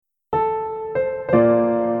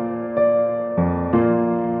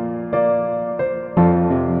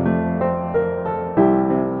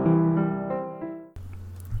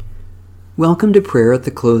Welcome to prayer at the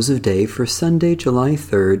close of day for Sunday, July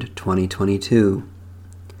 3rd, 2022.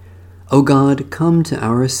 O God, come to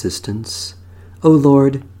our assistance. O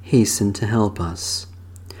Lord, hasten to help us.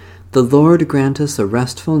 The Lord grant us a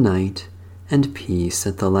restful night and peace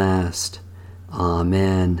at the last.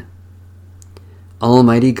 Amen.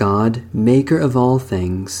 Almighty God, maker of all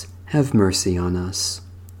things, have mercy on us.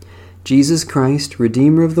 Jesus Christ,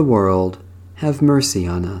 Redeemer of the world, have mercy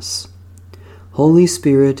on us. Holy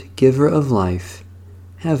Spirit, giver of life,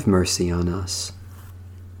 have mercy on us.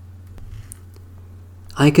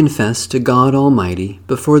 I confess to God Almighty,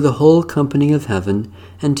 before the whole company of heaven,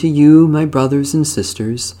 and to you, my brothers and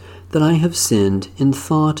sisters, that I have sinned in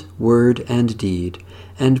thought, word, and deed,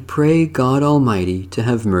 and pray God Almighty to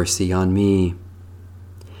have mercy on me.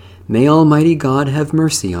 May Almighty God have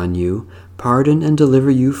mercy on you, pardon and deliver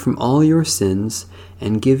you from all your sins,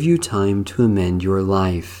 and give you time to amend your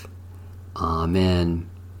life. Amen.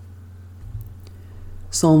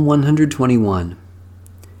 Psalm 121.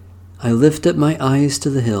 I lift up my eyes to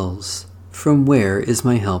the hills. From where is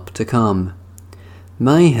my help to come?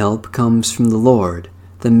 My help comes from the Lord,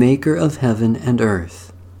 the maker of heaven and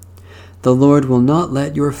earth. The Lord will not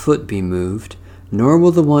let your foot be moved, nor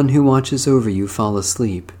will the one who watches over you fall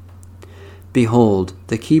asleep. Behold,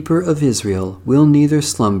 the keeper of Israel will neither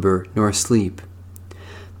slumber nor sleep.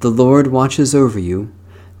 The Lord watches over you.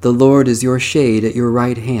 The Lord is your shade at your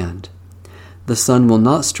right hand. The sun will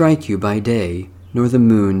not strike you by day, nor the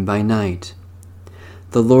moon by night.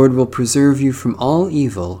 The Lord will preserve you from all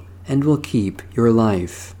evil, and will keep your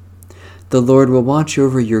life. The Lord will watch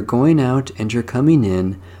over your going out and your coming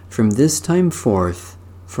in from this time forth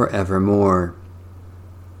forevermore.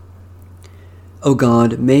 O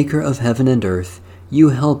God, maker of heaven and earth, you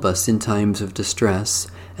help us in times of distress,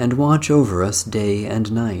 and watch over us day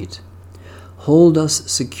and night. Hold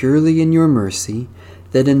us securely in your mercy,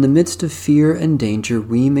 that in the midst of fear and danger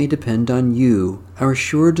we may depend on you, our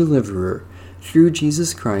sure deliverer, through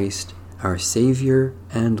Jesus Christ, our Savior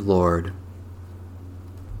and Lord.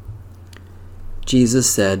 Jesus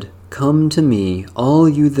said, Come to me, all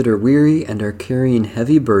you that are weary and are carrying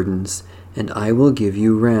heavy burdens, and I will give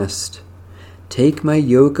you rest. Take my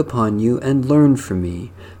yoke upon you and learn from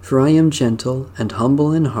me, for I am gentle and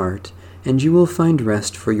humble in heart, and you will find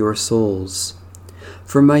rest for your souls.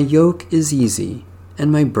 For my yoke is easy,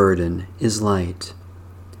 and my burden is light.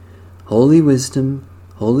 Holy wisdom,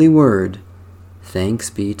 holy word,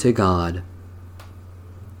 thanks be to God.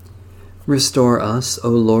 Restore us, O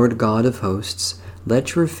Lord God of hosts,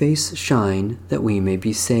 let your face shine, that we may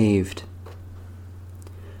be saved.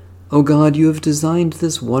 O God, you have designed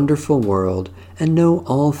this wonderful world, and know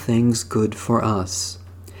all things good for us.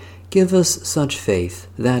 Give us such faith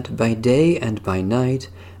that by day and by night,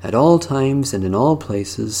 at all times and in all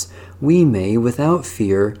places, we may, without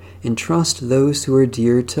fear, entrust those who are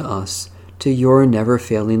dear to us to your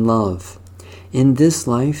never-failing love, in this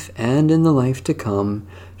life and in the life to come,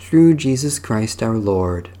 through Jesus Christ our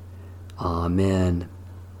Lord. Amen.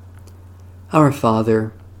 Our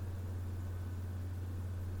Father,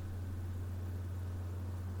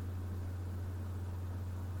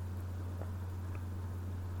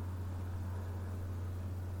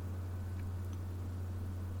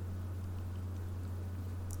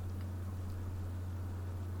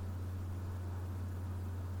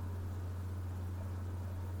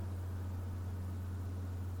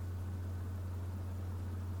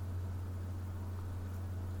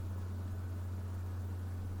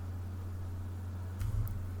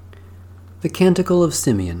 the Canticle of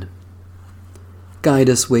Simeon. Guide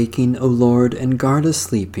us waking, O Lord, and guard us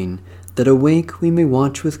sleeping, that awake we may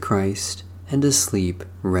watch with Christ, and asleep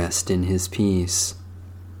rest in his peace.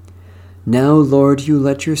 Now, Lord, you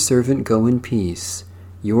let your servant go in peace.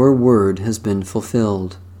 Your word has been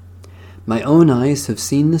fulfilled. My own eyes have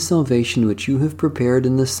seen the salvation which you have prepared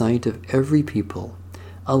in the sight of every people,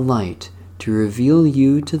 a light to reveal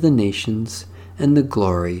you to the nations and the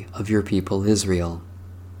glory of your people Israel.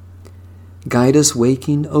 Guide us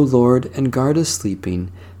waking, O Lord, and guard us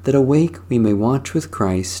sleeping, that awake we may watch with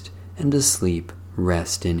Christ, and asleep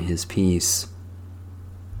rest in his peace.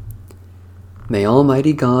 May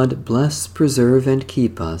Almighty God bless, preserve, and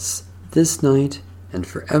keep us this night and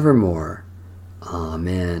forevermore.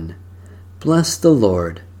 Amen. Bless the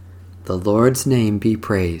Lord. The Lord's name be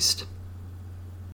praised.